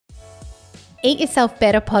Eat Yourself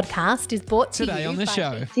Better podcast is brought to Today you on the by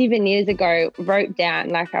show. 7 years ago, wrote down,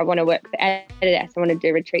 like, I want to work for Adidas. I want to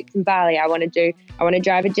do retreats in Bali. I want to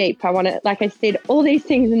drive a Jeep. I want to, like I said, all these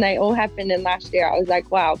things, and they all happened in last year. I was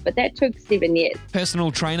like, wow, but that took 7 years.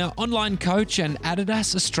 Personal trainer, online coach, and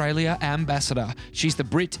Adidas Australia ambassador. She's the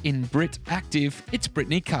Brit in BrittActive. It's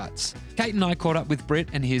Brittney Cuts. Kate and I caught up with Britt,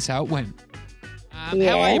 and here's how it went.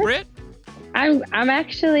 How are you, Britt? I'm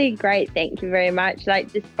actually great, thank you very much.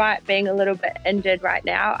 Like, despite being a little bit injured right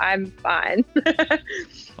now, I'm fine.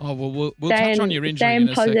 Oh, well, we'll touch on your injury in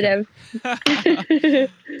a positive. second.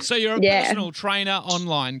 So you're a personal trainer,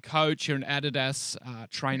 online coach. You're an Adidas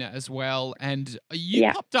trainer as well, and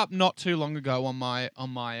you popped up not too long ago on my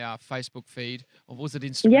Facebook feed, or was it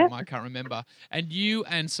Instagram? I can't remember. And you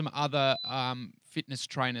and some other fitness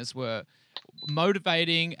trainers were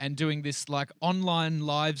motivating and doing this like online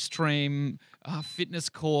live stream fitness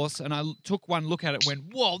course, and I took one look at it and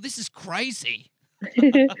went, whoa, this is crazy.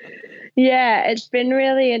 Yeah, it's been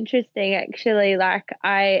really interesting actually. Like,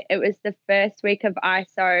 it was the first week of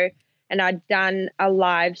ISO, and I'd done a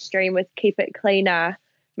live stream with Keep It Cleaner,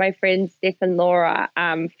 my friends Steph and Laura,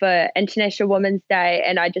 for International Women's Day,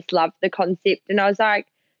 and I just loved the concept. And I was like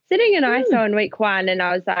sitting in ISO in week 1, and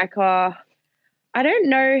I was like, oh, I don't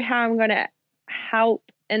know how I'm going to help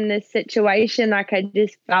in this situation. Like, I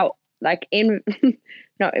just felt like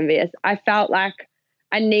not envious. I felt like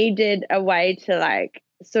I needed a way to like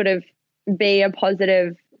sort of be have a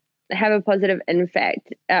positive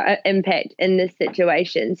impact in this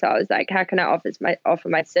situation. So I was like, how can I offer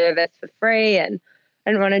my service for free? And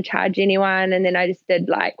I didn't want to charge anyone. And then I just did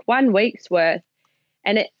like 1 week's worth,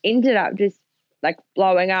 and it ended up just like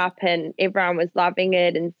blowing up, and everyone was loving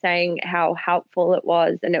it and saying how helpful it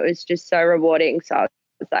was, and it was just so rewarding. So I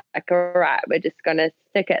was like, all right, we're just gonna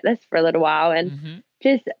stick at this for a little while, and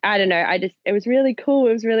just, I don't know, it was really cool.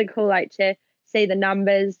 It was really cool, like, to see the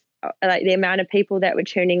numbers, like the amount of people that were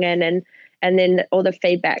tuning in, and then all the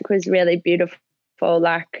feedback was really beautiful.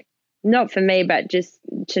 Like, not for me, but just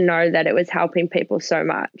to know that it was helping people so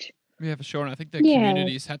much. Yeah, for sure. And I think the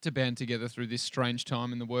communities had to band together through this strange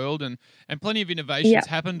time in the world, and plenty of innovations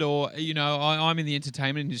happened. Or, you know, I'm in the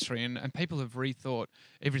entertainment industry, and people have rethought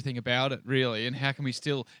everything about it, really, and how can we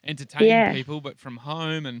still entertain people but from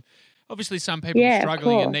home. And obviously some people are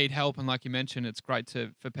struggling and need help, and like you mentioned, it's great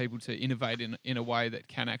for people to innovate in a way that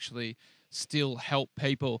can actually still help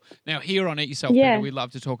people. Now, here on Eat Yourself Better, we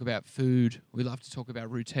love to talk about food. We love to talk about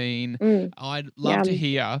routine. I'd love to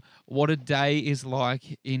hear what a day is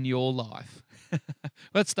like in your life.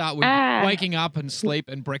 Let's start with waking up and sleep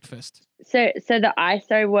and breakfast. So the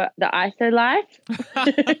ISO life.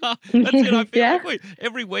 That's it. I feel like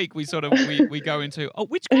every week we sort of we go into,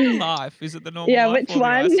 which kind of life is it? The normal life which or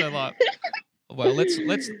one? the ISO life? Well,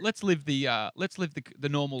 let's live the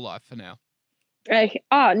normal life for now. Okay.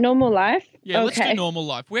 Oh, normal life? Yeah, okay. Let's do normal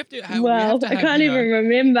life. We have to I can't even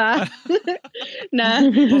remember.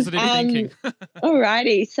 No. Positive thinking.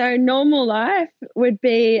 Alrighty. So normal life would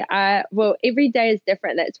be, every day is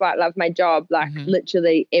different. That's why I love my job. Like,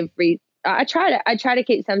 literally I try to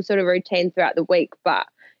keep some sort of routine throughout the week, but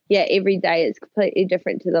yeah, every day is completely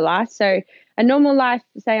different to the last. So a normal life,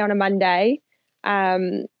 say on a Monday,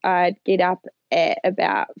 I'd get up at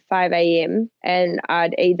about 5 a.m. and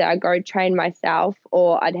I'd either go train myself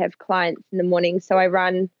or I'd have clients in the morning. So I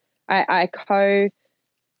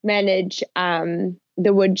co-manage the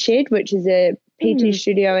Woodshed, which is a PT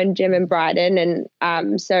studio and gym in Brighton.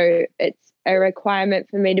 And so it's a requirement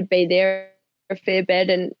for me to be there a fair bit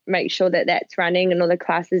and make sure that that's running and all the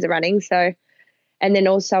classes are running. So, and then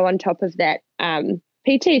also on top of that,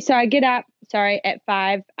 PT. So I get up, at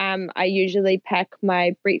 5. I usually pack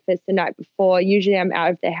my breakfast the night before. Usually I'm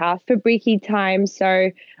out of the house for brekkie time.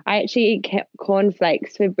 So I actually eat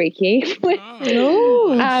cornflakes for brekkie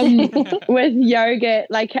with yogurt,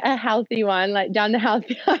 like a healthy one, like down the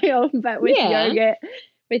healthy aisle, but with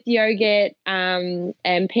yogurt, and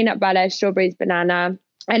peanut butter, strawberries, banana.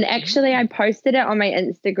 And actually I posted it on my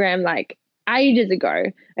Instagram like ages ago,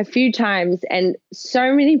 a few times, and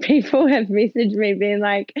so many people have messaged me being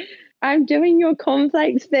like, I'm doing your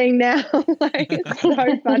cornflakes thing now. Like, it's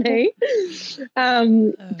so funny.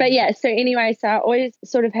 But yeah, so anyway, so I always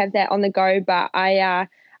sort of have that on the go, but I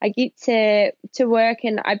get to work,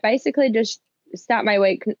 and I basically just start my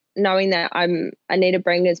week knowing that I need to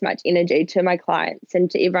bring as much energy to my clients and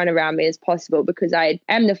to everyone around me as possible, because I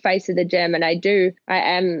am the face of the gym,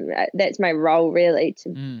 and that's my role really, to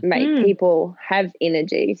make people have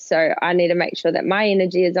energy. So I need to make sure that my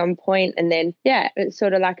energy is on point, and then it's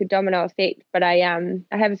sort of like a domino effect. But I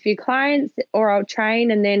have a few clients, or I'll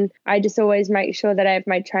train, and then I just always make sure that I have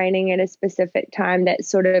my training at a specific time that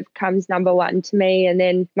sort of comes number one to me, and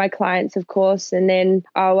then my clients, of course, and then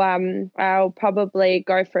I'll probably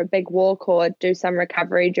go for a big walk or do some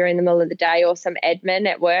recovery during the middle of the day, or some admin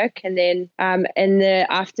at work, and then in the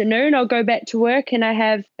afternoon I'll go back to work, and I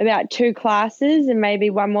have about 2 classes and maybe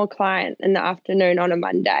one more client in the afternoon on a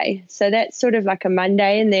Monday. So that's sort of like a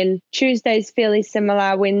Monday, and then Tuesday's fairly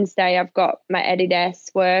similar. Wednesday I've got my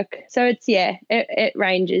Adidas work. So it's it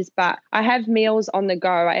ranges, but I have meals on the go.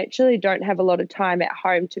 I actually don't have a lot of time at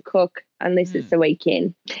home to cook unless it's the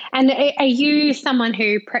weekend. And are you someone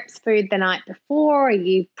who preps food the night before? Are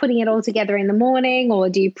you putting it all together in the morning, or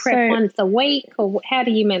do you prep once a week, or how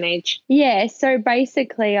do you manage? Yeah, so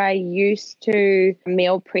basically I used to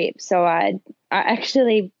meal prep. So I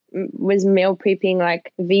actually was meal prepping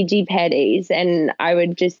like veggie patties, and I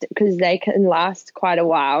would just, because they can last quite a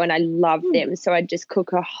while and I love them, so I'd just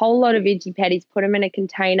cook a whole lot of veggie patties, put them in a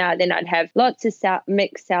container, then I'd have lots of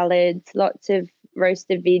mixed salads, lots of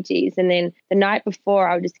roasted veggies, and then the night before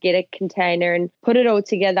I'll just get a container and put it all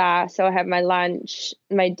together. So I have my lunch,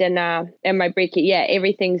 my dinner, and my brekkie. Yeah,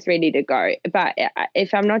 everything's ready to go. But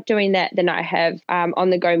if I'm not doing that, then I have on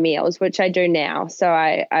the go meals, which I do now. So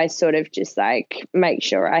I sort of just like make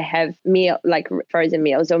sure I have like frozen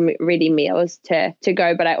meals or ready meals to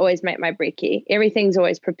go. But I always make my brekkie. Everything's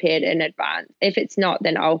always prepared in advance. If it's not,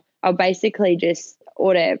 then I'll basically just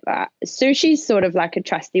order. Sushi's sort of like a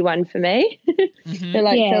trusty one for me.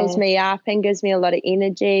 It fills me up and gives me a lot of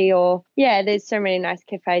energy. Or there's so many nice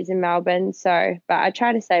cafes in Melbourne. So, but I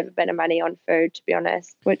try to save a bit of money on food, to be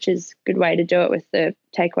honest, which is a good way to do it with the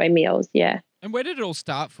takeaway meals. Yeah. And where did it all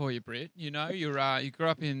start for you, Britt? You know, you grew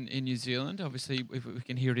up in New Zealand. Obviously, if we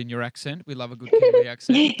can hear it in your accent. We love a good Kiwi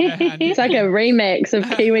accent. It's like a remix of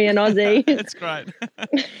Kiwi and Aussie. That's great.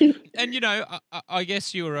 And, you know, I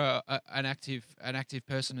guess you were an active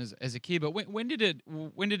person as a kid. But when did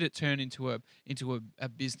it turn into a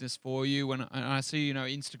business for you? And I see, you know,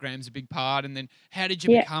 Instagram's a big part. And then how did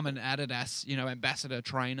you become an Adidas, you know, ambassador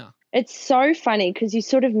trainer? It's so funny because you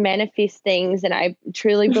sort of manifest things, and I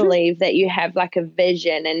truly believe that you have like a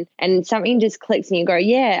vision and something just clicks and you go,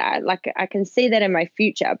 I can see that in my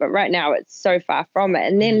future, but right now it's so far from it.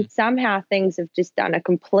 And then somehow things have just done a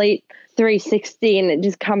complete 360 and it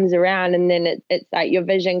just comes around, and then it's like your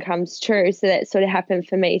vision comes true. So that sort of happened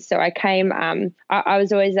for me. So I came, I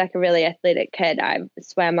was always like a really athletic kid. I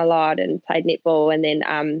swam a lot and played netball, and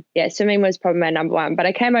then swimming was probably my number one. But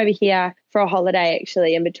I came over here for a holiday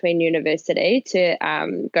actually in between university to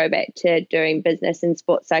go back to doing business and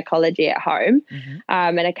sports psychology at home.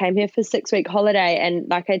 And I came here for a 6-week holiday, and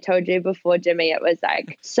like I told you before, Jimmy, it was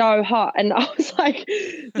like so hot, and I was like,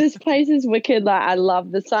 this place is wicked. Like, I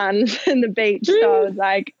love the sun and the beach. So I was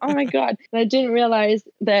like, oh my God. And I didn't realize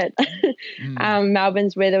that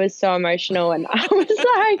Melbourne's weather was so emotional, and I was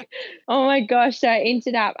like, oh my gosh. So I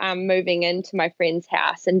ended up moving into my friend's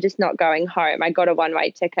house and just not going home. I got a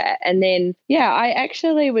one-way ticket, and then I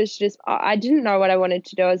actually was just, I didn't know what I wanted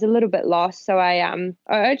to do. I was a little bit lost. So I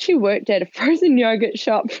actually worked at a frozen yogurt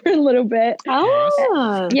shop for a little bit.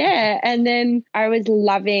 Oh. Yeah. And then I was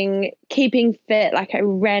loving keeping fit. Like I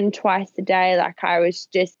ran twice a day. Like I was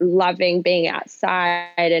just loving being outside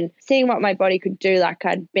and seeing what my body could do. Like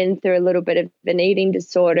I'd been through a little bit of an eating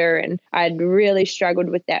disorder, and I'd really struggled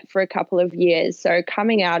with that for a couple of years. So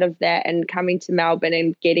coming out of that and coming to Melbourne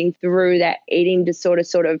and getting through that eating disorder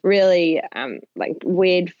sort of really like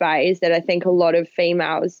weird phase that I think a lot of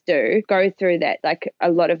females do go through, that like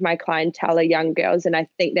a lot of my clientele are young girls, and I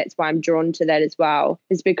think that's why I'm drawn to that as well,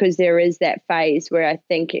 is because there is that phase where I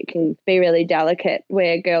think it can be really delicate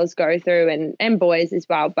where girls go through and boys as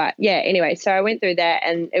well. But anyway, so I went through that,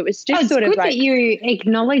 and it was just sort of like, it's good that you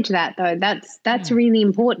acknowledge that though. That's really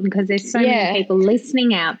important, because there's so many people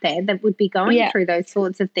listening out there that would be going through those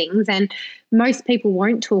sorts of things, and most people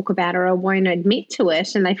won't talk about it or won't admit to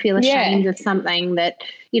it, and they feel ashamed of something that,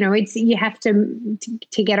 you know, it's, you have to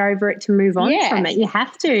get over it, to move on from it. You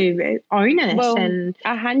have to own it. Well, and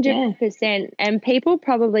 100%. And people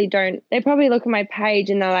probably don't, they probably look at my page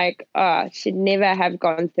and they're like, oh, she'd never have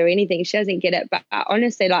gone through anything. She doesn't get it. But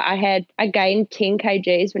honestly, like I gained 10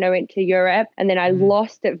 kgs when I went to Europe, and then I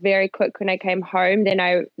lost it very quick when I came home. Then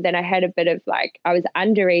I had a bit of like, I was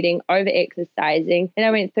under eating, over exercising. Then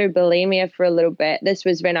I went through bulimia for for a little bit. This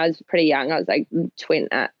was when I was pretty young. I was like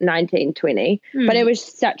 19, 20. But it was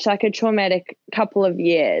such like a traumatic couple of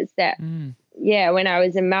years that, when I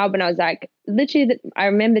was in Melbourne, I was like, literally, I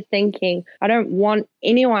remember thinking, I don't want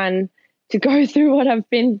anyone to go through what I've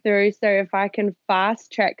been through. So if I can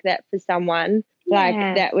fast track that for someone, like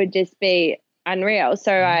that would just be unreal.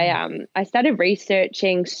 So I started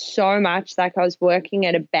researching so much. Like I was working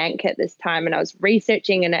at a bank at this time and I was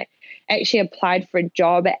researching, and I actually applied for a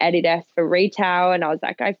job at Adidas for retail, and I was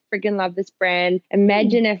like, I freaking love this brand.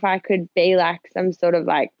 Imagine if I could be like some sort of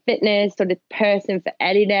like fitness sort of person for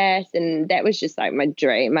Adidas, and that was just like my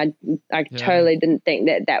dream. I totally didn't think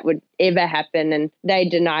that would ever happen, and they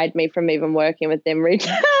denied me from even working with them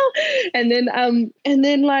retail. and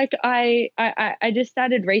then like I just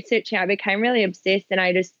started researching. I became really obsessed, and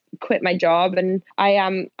I just quit my job, and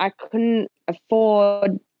I couldn't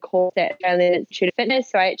afford course at Australian Institute of Fitness.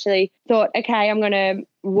 So I actually thought, okay, I'm going to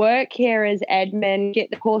work here as admin, get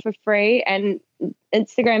the course for free, and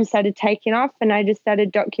Instagram started taking off, and I just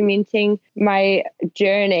started documenting my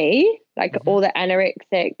journey, like all the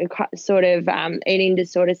anorexic sort of eating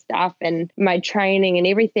disorder stuff and my training and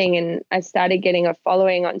everything. And I started getting a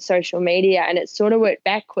following on social media, and it sort of worked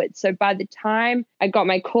backwards. So by the time I got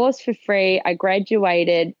my course for free, I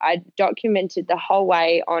graduated, I documented the whole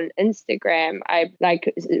way on Instagram. I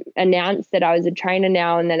like announced that I was a trainer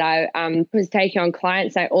now and that I was taking on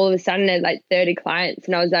clients. I all of a sudden had like 30 clients,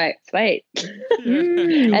 and I was like, sweet.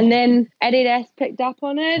 And then Adidas picked up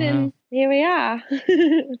on it, and here we are.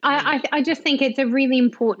 I just think it's a really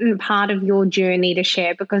important part of your journey to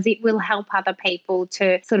share, because it will help other people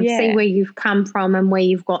to sort of see where you've come from and where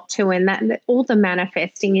you've got to. And that all the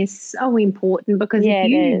manifesting is so important, because if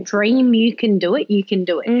you dream you can do it, you can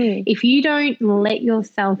do it. If you don't let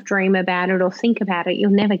yourself dream about it or think about it,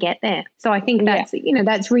 you'll never get there. So I think that's,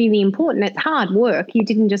 that's really important. It's hard work. You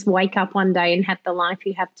didn't just wake up one day and have the life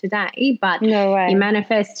you have today, but you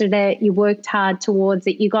manifested it, you worked hard towards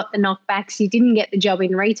it, you got the knockbacks, you didn't get the job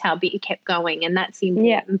in retail, but you kept going, and that's the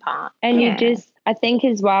important part. And you just, I think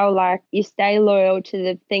as well, like you stay loyal to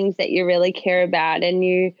the things that you really care about, and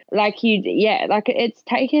it's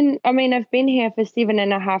taken, I mean, I've been here for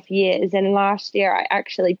 7.5 years, and last year I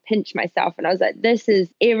actually pinched myself and I was like, this is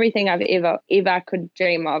everything I've ever could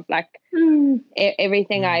dream of. Like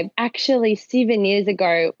everything I actually 7 years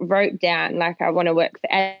ago wrote down, like I want to work for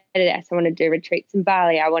Adidas, I want to do retreats in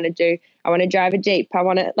Bali, I want to drive a Jeep, I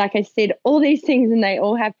want to, like I said, all these things, and they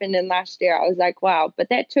all happened in last year. I was like, wow, but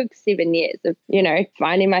that took 7 years of,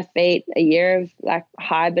 finding my feet, a year of like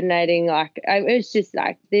hibernating. Like it was just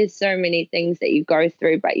like, there's so many things that you go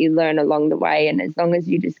through, but you learn along the way. And as long as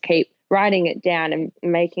you just keep writing it down and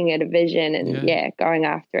making it a vision and going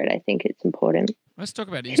after it, I think it's important. Let's talk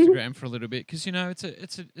about Instagram for a little bit, because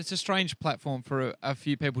it's a strange platform for a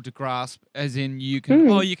few people to grasp. As in, you can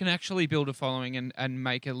you can actually build a following and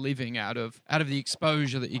make a living out of the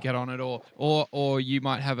exposure that you get on it, or you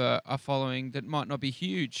might have a following that might not be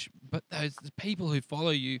huge, but the people who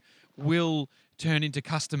follow you will turn into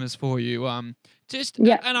customers for you. And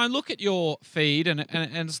I look at your feed, and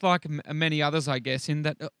it's like many others, I guess, in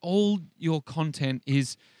that all your content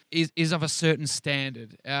is of a certain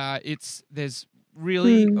standard. There's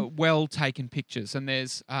really well taken pictures, and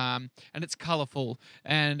there's and it's colourful,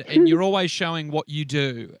 and you're always showing what you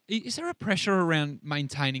do. Is there a pressure around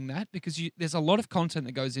maintaining that, because there's a lot of content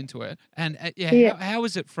that goes into it, and how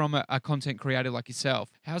is it from a content creator like yourself?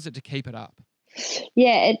 How is it to keep it up?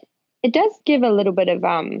 It does give a little bit of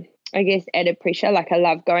I guess added pressure. Like I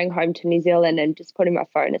love going home to New Zealand and just putting my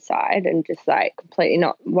phone aside and just like completely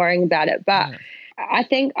not worrying about it, but I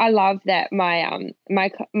think I love that my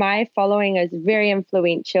following is very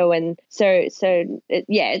influential, and so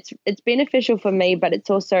it's beneficial for me, but it's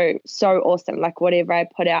also so awesome. Like whatever I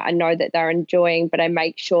put out, I know that they're enjoying, but I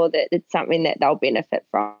make sure that it's something that they'll benefit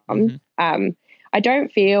from. I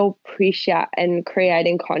don't feel pressure in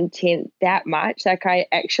creating content that much. Like I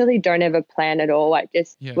actually don't have a plan at all. I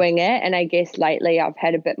just wing it, and I guess lately I've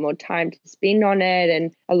had a bit more time to spend on it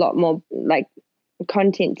and a lot more like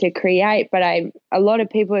content to create. But a lot of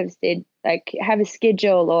people have said, like, have a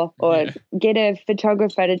schedule or get a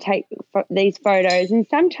photographer to take these photos. And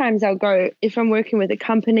sometimes I'll go, if I'm working with a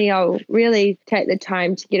company, I'll really take the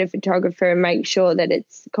time to get a photographer and make sure that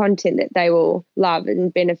it's content that they will love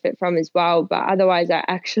and benefit from as well. But otherwise, I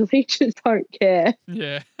actually just don't care.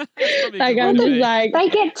 Yeah. Like I'm just like, they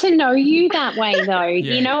get to know you that way,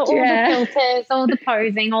 though. All the filters, all the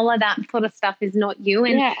posing, all of that sort of stuff is not you.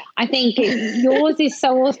 And I think yours is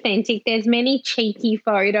so authentic. There's many cheap cheeky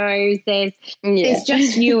photos. There's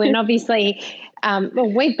just you, and obviously,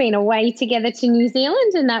 we've been away together to New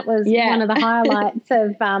Zealand, and that was one of the highlights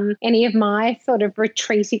of any of my sort of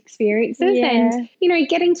retreat experiences. And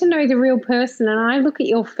getting to know the real person. And I look at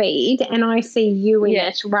your feed, and I see you in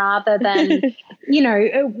it rather than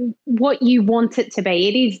what you want it to be.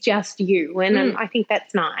 It is just you, and I think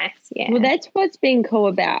that's nice. Yeah. Well, that's what's been cool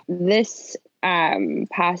about this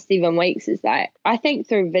past 7 weeks is that I think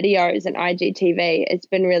through videos and IGTV, it's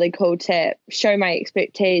been really cool to show my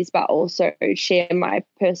expertise, but also share my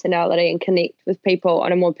personality and connect with people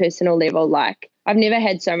on a more personal level. Like, I've never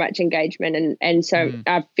had so much engagement, and so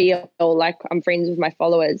I feel like I'm friends with my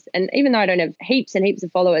followers. And even though I don't have heaps and heaps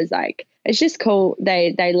of followers, like, it's just cool.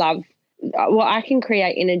 They love. Well, I can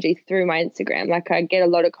create energy through my Instagram. Like, I get a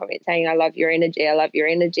lot of comments saying, I love your energy. I love your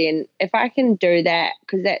energy. And if I can do that,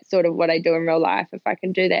 because that's sort of what I do in real life, if I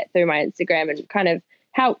can do that through my Instagram and kind of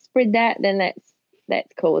help spread that, then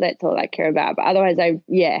that's cool. That's all I care about. But otherwise,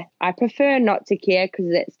 I prefer not to care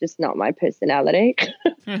because that's just not my personality.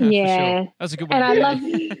 Yeah. Sure. That's a good one. And I love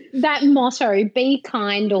that motto, be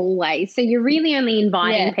kind always. So you're really only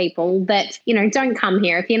inviting people that, don't come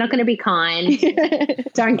here. If you're not going to be kind,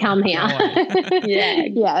 don't come here.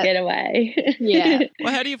 Get away.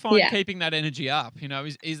 Well, how do you find keeping that energy up?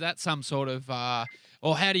 Is that some sort of...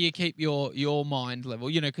 or how do you keep your mind level?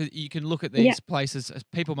 Because you can look at these places.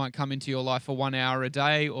 People might come into your life for 1 hour a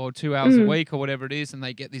day or 2 hours a week or whatever it is, and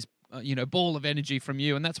they get this ball of energy from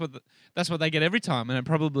you, and that's what they get every time, and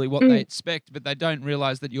probably what they expect, but they don't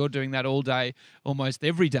realize that you're doing that all day, almost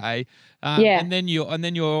every day. And then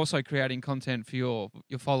you're also creating content for your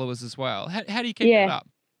followers as well. How do you keep that up?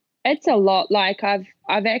 It's a lot. Like, I've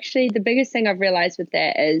actually, the biggest thing I've realized with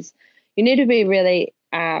that is you need to be really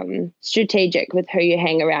strategic with who you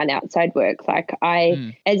hang around outside work. Like,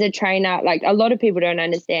 as a trainer, like, a lot of people don't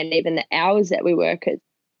understand even the hours that we work.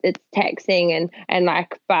 It's taxing and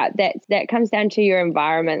like, but that comes down to your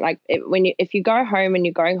environment. Like, if you go home and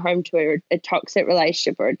you're going home to a toxic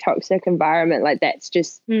relationship or a toxic environment, like, that's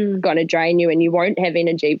just going to drain you, and you won't have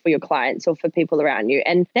energy for your clients or for people around you.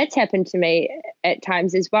 And that's happened to me at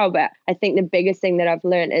times as well. But I think the biggest thing that I've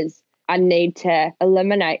learned is I need to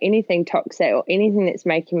eliminate anything toxic or anything that's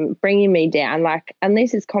bringing me down. Like,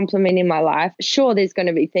 unless it's complementing my life, sure, there's going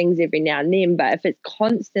to be things every now and then, but if it's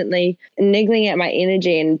constantly niggling at my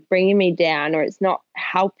energy and bringing me down, or it's not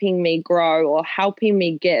helping me grow or helping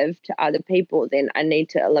me give to other people, then I need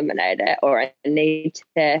to eliminate it, or I need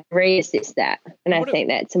to reassess that. And I think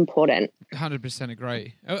that's important. 100%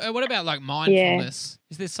 agree. What about like mindfulness?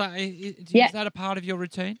 Is that a part of your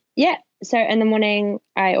routine? Yeah. So in the morning,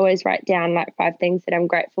 I always write down like 5 things that I'm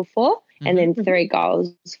grateful for, and then 3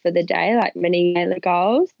 goals for the day, like mini daily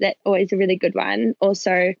goals. That's always a really good one.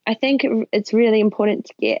 Also, I think it's really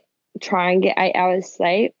important to try and get 8 hours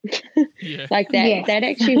sleep. Like that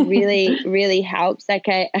actually really, really helps. Like,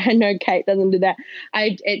 I know Kate doesn't do that.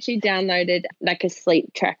 I actually downloaded like a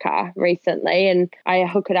sleep tracker recently, and I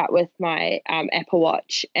hook it up with my Apple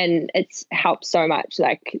Watch, and it's helped so much.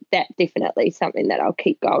 Like, that definitely something that I'll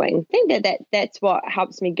keep going. I think that's what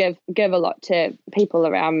helps me give a lot to people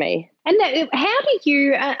around me. And how do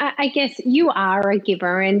you, I guess you are a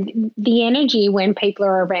giver, and the energy when people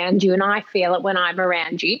are around you, and I feel it when I'm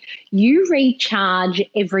around you, you recharge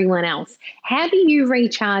everyone else. How do you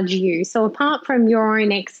recharge you? So apart from your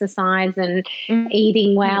own exercise and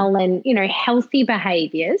eating well and, healthy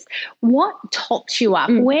behaviours, what tops you up?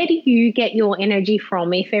 Where do you get your energy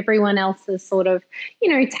from if everyone else is sort of,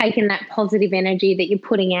 taking that positive energy that you're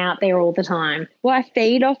putting out there all the time? Well, I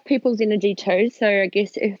feed off people's energy too. So I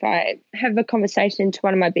guess if I have a conversation to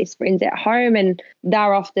one of my best friends at home, and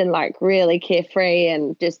they're often like really carefree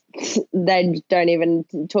and just they don't even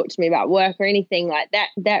talk to me about work or anything like that,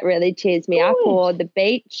 that really cheers me up. Or the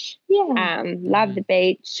beach, love the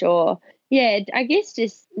beach, or I guess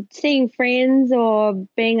just seeing friends or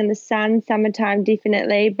being in the sun, summertime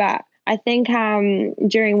definitely. But I think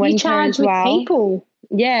during winter as well, with people.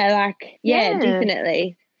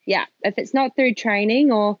 Definitely. Yeah, if it's not through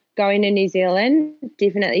training or going to New Zealand,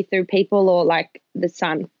 definitely through people or like the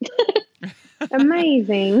sun.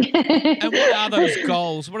 Amazing. And what are those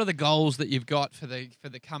goals? What are the goals that you've got for the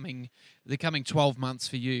coming 12 months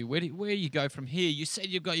for you? Where you go from here? You said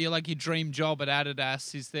you've got your dream job at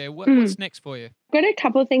Adidas. Is there what's next for you? got a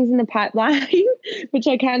couple of things in the pipeline, which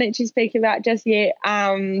I can't actually speak about just yet.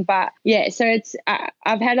 But yeah, so it's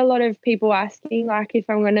I've had a lot of people asking like if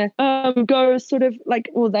I'm gonna go sort of like,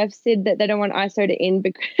 well, they've said that they don't want ISO to end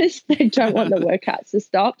because they don't want the workouts to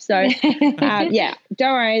stop. So yeah,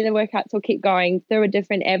 don't worry, the workouts will keep going through a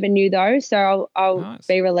different avenue though. So I'll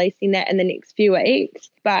be releasing that in the next few weeks.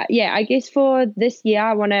 But yeah, I guess for this year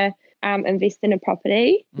I want to invest in a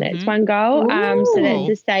property. That's one goal. So that's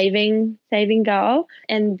a saving goal.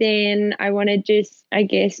 And then I want to just, I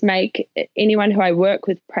guess, make anyone who I work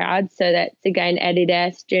with proud. So that's again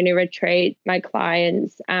Adidas, Journey Retreat, my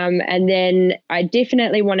clients. And then I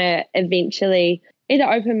definitely want to eventually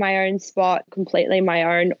either open my own spot, completely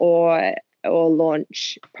my own, or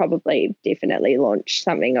launch, definitely launch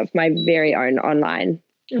something of my very own online.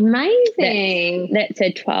 Amazing. That's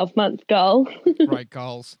a 12-month goal. Great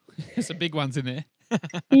goals. There's some big ones in there.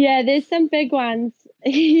 Yeah, there's some big ones.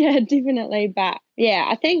 Yeah, definitely. But yeah,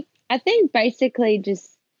 I think basically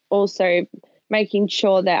just also making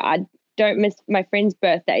sure that I don't miss my friends'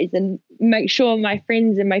 birthdays and make sure my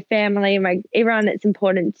friends and my family and everyone that's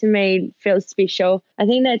important to me feels special. I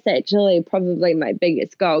think that's actually probably my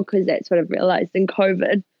biggest goal, because that's what I've realized in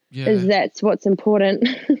COVID is that's what's important.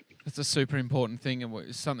 It's a super important thing, and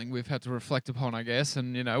it's something we've had to reflect upon, I guess.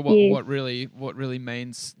 And you know what really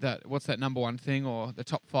means that. What's that number one thing, or the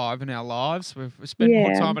top 5 in our lives? We've spent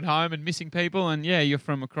more time at home and missing people. And you're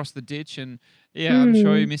from across the ditch, and I'm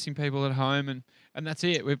sure you're missing people at home. And that's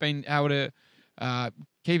it. We've been able to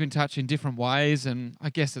keep in touch in different ways, and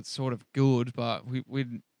I guess it's sort of good. But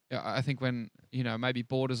I think when maybe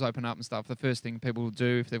borders open up and stuff, the first thing people will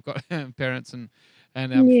do if they've got parents and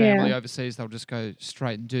family overseas, they'll just go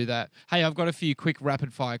straight and do that. Hey, I've got a few quick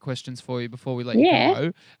rapid fire questions for you before we let you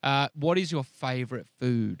go. What is your favourite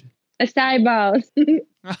food? Acai bowls.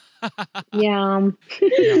 Yum.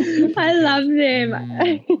 I love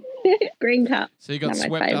them. Green cup. So you got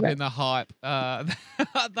swept up in the hype.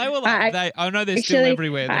 They were like, I know they're still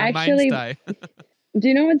everywhere. They're a mainstay. Do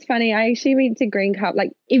you know what's funny? I actually went to Green Cup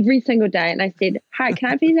like every single day, and I said, "Hi, can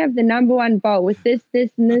I please have the number one bowl with this, this,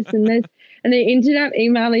 and this, and this?" And they ended up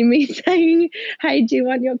emailing me saying, "Hey, do you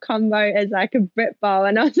want your combo as like a Brit bowl?"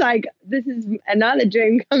 And I was like, "This is another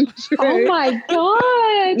dream come true." Oh my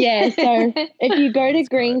god! Yeah. So if you go to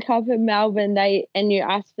Green Cup in Melbourne, and you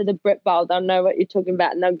ask for the Brit bowl, they'll know what you're talking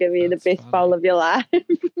about, and they'll give you the best bowl of your life.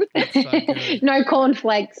 That's so good. No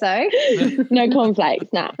cornflakes, though. No cornflakes,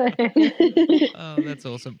 no. Oh, that's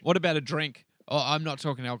awesome. What about a drink? Oh, I'm not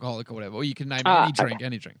talking alcoholic or whatever. Or you can name any drink,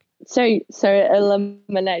 any drink. So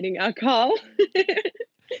eliminating alcohol.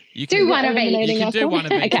 You can do one of each. You can do one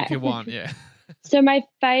of each if you want, yeah. So my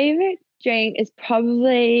favourite drink is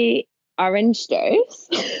probably orange juice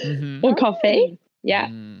or coffee. Yeah,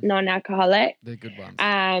 non-alcoholic. They're good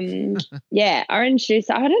ones. Yeah, orange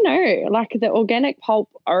juice. I don't know, like the organic pulp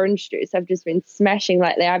orange juice I've just been smashing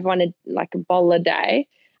lately. I've wanted like a bowl a day.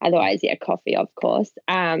 Otherwise, coffee, of course.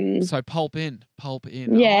 So pulp in.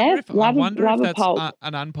 Yeah, I wonder if that's pulp.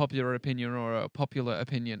 An unpopular opinion or a popular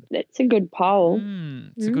opinion. That's a good poll.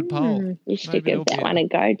 It's a good poll. You should give that one a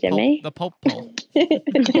go, Jimmy. The pulp poll.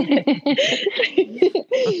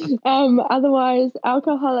 Otherwise,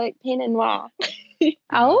 alcoholic Pinot Noir.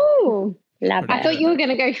 Oh, love it. I thought you were going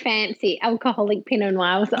to go fancy alcoholic Pinot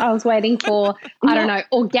Noir. I was waiting for, I don't know,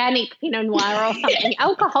 organic Pinot Noir or something.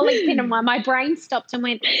 Alcoholic Pinot Noir. My brain stopped and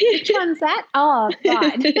went, which one's that? Oh,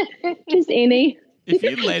 right. Just any. If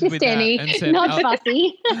you led with that and said, not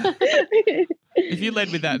fussy. If you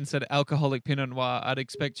led with that and said alcoholic Pinot Noir, I'd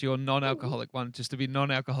expect your non-alcoholic one just to be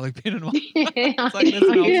non-alcoholic Pinot Noir. It's like that's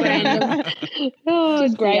an alternative. Oh,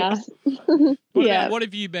 great. What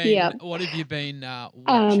have you been? What have you been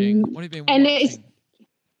watching? What have you been watching?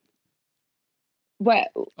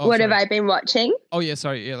 What have I been watching? Oh yeah,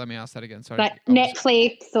 sorry. Yeah, let me ask that again. Sorry. Like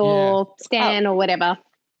Netflix or Stan or whatever.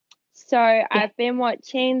 So I've been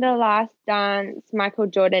watching The Last Dance, Michael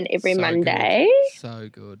Jordan every Monday. Good. So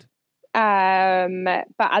good. But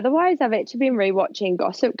otherwise I've actually been rewatching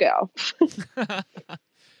Gossip Girl. But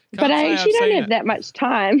I actually don't have that much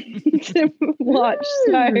time to watch.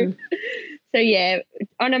 So yeah,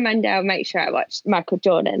 on a Monday I'll make sure I watch Michael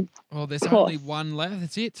Jordan. Well, there's only one left.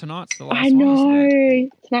 That's it. Tonight's the last one. I know.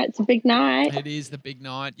 Tonight's a big night. It is the big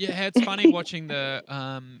night. Yeah, it's funny watching the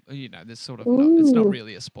there's sort of it's not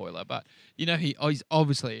really a spoiler, but he's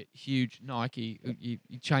obviously a huge Nike. He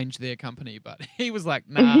changed their company, but he was like,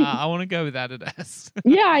 nah, I want to go with Adidas.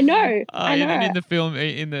 Yeah, I know. I know. And in the film,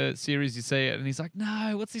 in the series, you see it, and he's like,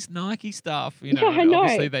 no, what's this Nike stuff? I know.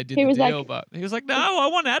 Obviously they did the deal, but he was like, no, I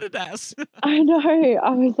want Adidas. I know.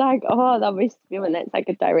 I was like, oh, that'll be when that's like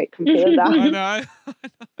a direct competitor. I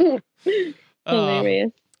know.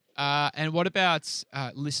 Hilarious. And what about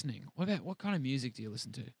listening? What kind of music do you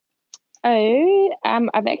listen to?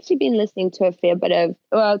 I've actually been listening to a fair bit of.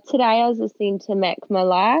 Well, today I was listening to Mac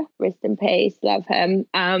Miller, rest in peace, love him.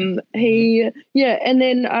 And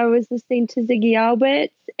then I was listening to Ziggy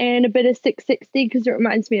Alberts and a bit of 660 because it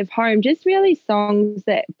reminds me of home. Just really songs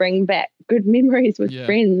that bring back good memories with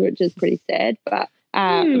friends, which is pretty sad, but.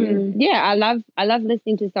 I love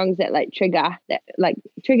listening to songs that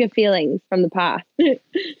trigger feelings from the past. Yeah,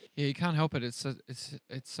 you can't help it. It's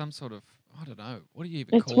some sort of, I don't know, what do you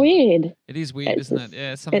even call it? It's weird. It is weird, isn't it?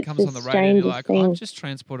 Yeah, something comes on the radio and you're like, I've just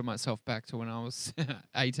transported myself back to when I was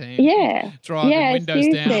 18. Yeah. Driving windows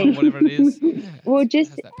down, whatever it is. Yeah, well,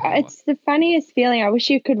 it's the funniest feeling. I wish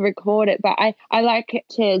you could record it, but I like it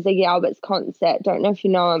to Ziggy Albert's concert. Don't know if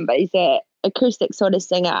you know him, but he's a acoustic sort of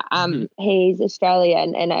singer. He's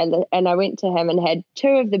Australian, and I went to him and had two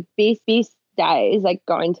of the best days, like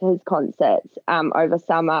going to his concerts over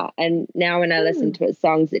summer. And now when I listen to his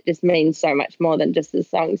songs, it just means so much more than just his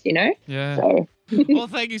songs, you know? Yeah. So. Well,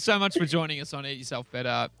 thank you so much for joining us on Eat Yourself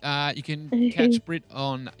Better. You can catch Britt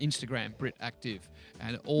on Instagram, BrittActive,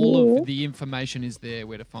 and all of the information is there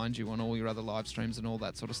where to find you on all your other live streams and all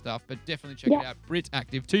that sort of stuff. But definitely check it out,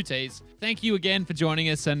 BrittActive, 2 T's. Thank you again for joining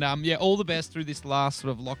us, and all the best through this last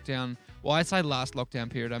sort of lockdown. Well, I say last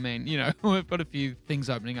lockdown period. I mean, we've got a few things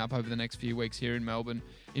opening up over the next few weeks here in Melbourne,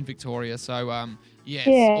 in Victoria. So,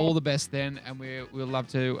 all the best then, and we'll love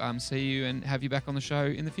to see you and have you back on the show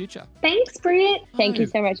in the future. Thanks, Britt. Thank you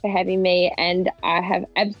so much for having me, and I have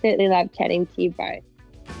absolutely loved chatting to you both.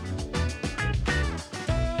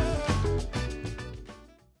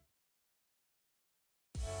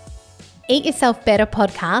 Eat Yourself Better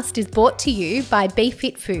podcast is brought to you by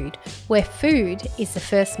BeFit Food, where food is the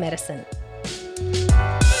first medicine.